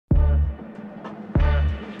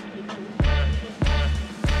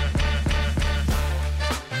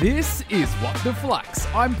This is What the Flux.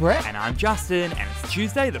 I'm Brett. And I'm Justin, and it's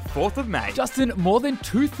Tuesday the 4th of May. Justin, more than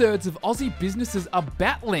 2/3 of Aussie businesses are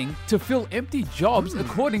battling to fill empty jobs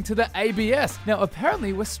according to the ABS. Now,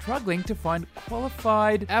 apparently we're struggling to find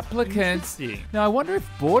qualified applicants. Interesting. Now, I wonder if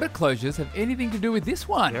border closures have anything to do with this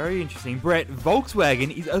one. Very interesting. Brett, Volkswagen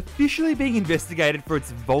is officially being investigated for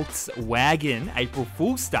its Volkswagen April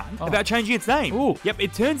Fool's stunt about changing its name. Ooh. Yep,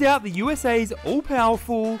 it turns out the USA's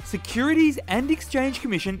all-powerful Securities and Exchange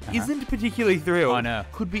Commission isn't particularly thrilled. I know.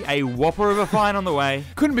 Could be a whopper of a fine on the way.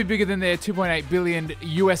 Couldn't be bigger than their $2.8 billion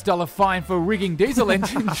fine for rigging diesel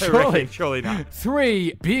engines, surely. Surely not.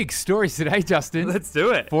 3 big stories today, Justin. Let's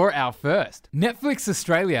do it. For our first, Netflix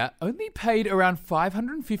Australia only paid around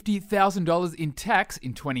 $550,000 in tax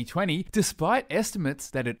in 2020, despite estimates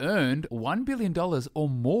that it earned $1 billion or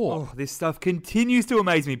more. Oh, this stuff continues to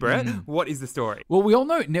amaze me, Brett. What is the story? Well, we all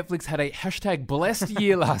know Netflix had a #blessed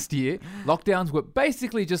year last year. Lockdowns were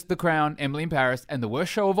basically just The Crown, Emily in Paris, and the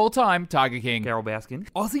worst show of all time, Tiger King. Carol Baskin.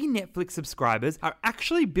 Aussie Netflix subscribers are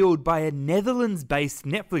actually billed by a Netherlands-based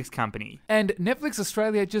Netflix company. And Netflix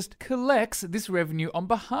Australia just collects this revenue on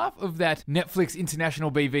behalf of that Netflix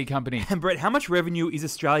International BV company. And Brett, how much revenue is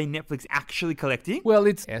Australian Netflix actually collecting? Well,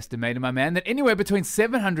 it's estimated, my man, that anywhere between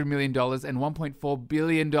 $700 million and $1.4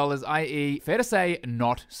 billion, i.e., fair to say,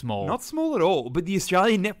 not small. Not small at all, but the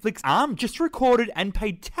Australian Netflix arm just recorded and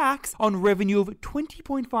paid tax on revenue of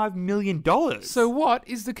 $20.5 million. So what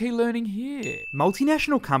is the key learning here?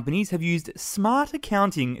 Multinational companies have used smart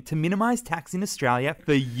accounting to minimise tax in Australia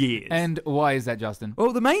for years. And why is that, Justin?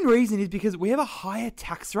 Well, the main reason is because we have a higher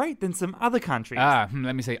tax rate than some other countries. Let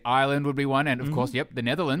me say Ireland would be one, and of course, the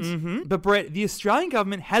Netherlands. But Brett, the Australian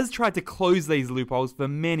government has tried to close these loopholes for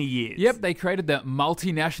many years. Yep, they created the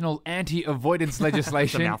multinational anti-avoidance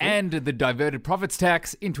legislation and the diverted profits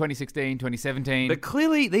tax in 2016, 2017. But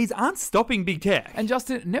clearly, these aren't stopping big tech. And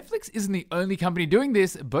Justin, Netflix isn't the only company doing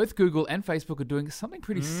this. Both Google and Facebook are doing something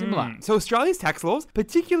pretty similar. So Australia's tax laws,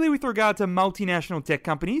 particularly with regard to multinational tech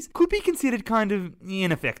companies, could be considered kind of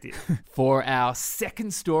ineffective. For our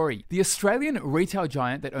second story, the Australian retail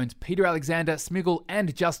giant that owns Peter Alexander, Smiggle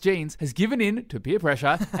and Just Jeans has given in to peer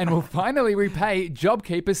pressure and will finally repay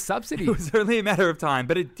JobKeeper's subsidy. It was only a matter of time,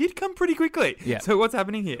 but it did come pretty quickly. Yeah. So what's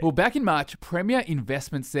happening here? Well, back in March, Premier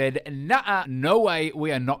Investments said, nah, no way,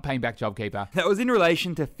 we are not paying back JobKeeper. That was in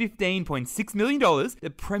relation to $15.6 million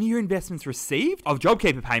that Premier Investments received of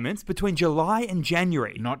JobKeeper payments between July and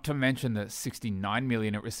January. Not to mention the $69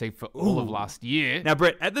 million it received for all of last year. Now,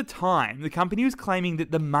 Brett, at the time, the company was claiming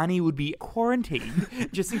that the money would be quarantined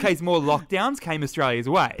just in case more lockdowns came Australia's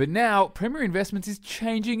way. But now, Premier Investments is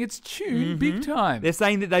changing its tune big time. They're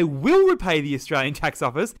saying that they will repay the Australian Tax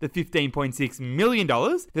Office the $15.6 million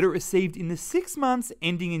that it received in the 6 months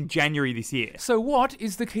ending in January this year. So what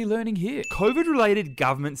is the key learning here? COVID-related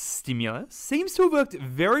government stimulus seems to have worked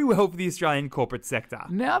very well for the Australian corporate sector.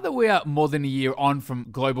 Now that we are more than a year on from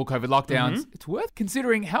global COVID lockdowns, it's worth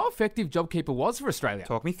considering how effective JobKeeper was for Australia.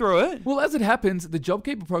 Talk me through it. Well, as it happens, the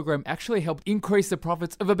JobKeeper program actually helped increase the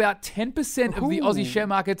profits of about 10% of the Aussie share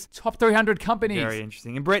market's top 300 companies. Very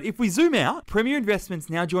interesting. And Brett, if we zoom out, Premier Investments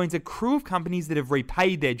now joins a crew of companies that have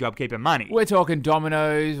repaid their JobKeeper money. We're talking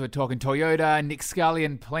Domino's, we're talking Toyota, Nick Scully,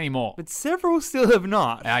 and plenty more. But several still have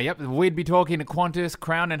not. Yep, we'd be talking Qantas,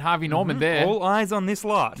 Crown, and Harvey Norman there. All eyes on this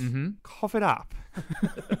lot. Cough it up.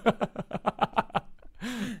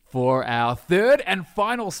 For our third and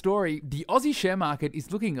final story, the Aussie share market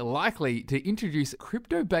is looking likely to introduce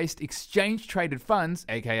crypto-based exchange-traded funds,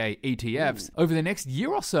 aka ETFs, over the next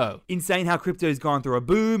year or so. Insane how crypto's gone through a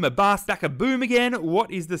boom, a bust, back a boom again.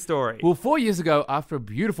 What is the story? Well, 4 years ago, after a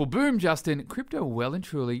beautiful boom, Justin, crypto well and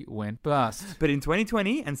truly went bust. But in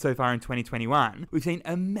 2020 and so far in 2021, we've seen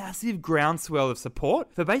a massive groundswell of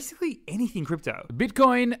support for basically anything crypto.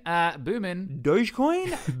 Bitcoin, booming.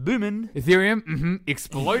 Dogecoin, booming. Ethereum,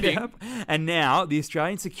 exploding. Yep. And now the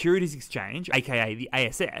Australian Securities Exchange, aka the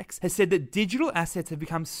ASX, has said that digital assets have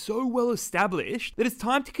become so well established that it's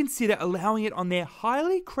time to consider allowing it on their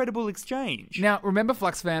highly credible exchange. Now, remember,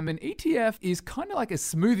 Flux fam, an ETF is kind of like a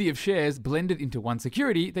smoothie of shares blended into one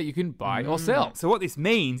security that you can buy or sell. So what this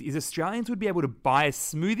means is Australians would be able to buy a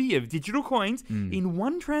smoothie of digital coins in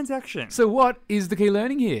one transaction. So what is the key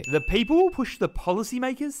learning here? The people push the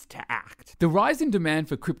policymakers to act. The rise in demand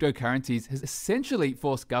for cryptocurrencies has essentially really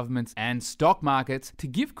forced governments and stock markets to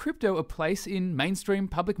give crypto a place in mainstream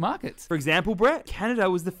public markets. For example, Brett, Canada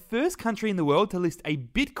was the first country in the world to list a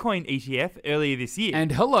Bitcoin ETF earlier this year.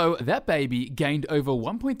 And hello, that baby gained over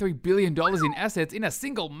 $1.3 billion in assets in a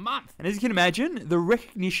single month. And as you can imagine, the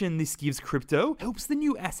recognition this gives crypto helps the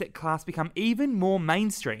new asset class become even more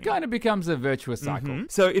mainstream. Kind of becomes a virtuous cycle.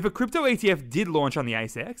 So if a crypto ETF did launch on the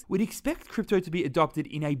ASX, we'd expect crypto to be adopted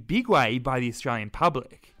in a big way by the Australian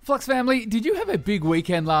public. Flux family, did you have a big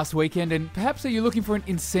weekend last weekend and perhaps are you looking for an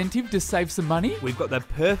incentive to save some money? We've got the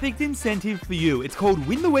perfect incentive for you. It's called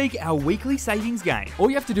Win the Week, our weekly savings game. All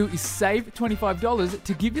you have to do is save $25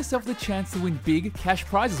 to give yourself the chance to win big cash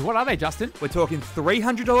prizes. What are they, Justin? We're talking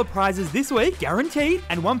 $300 prizes this week, guaranteed,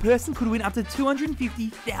 and one person could win up to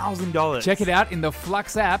 $250,000. Check it out in the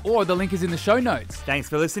Flux app or the link is in the show notes. Thanks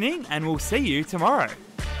for listening, and we'll see you tomorrow.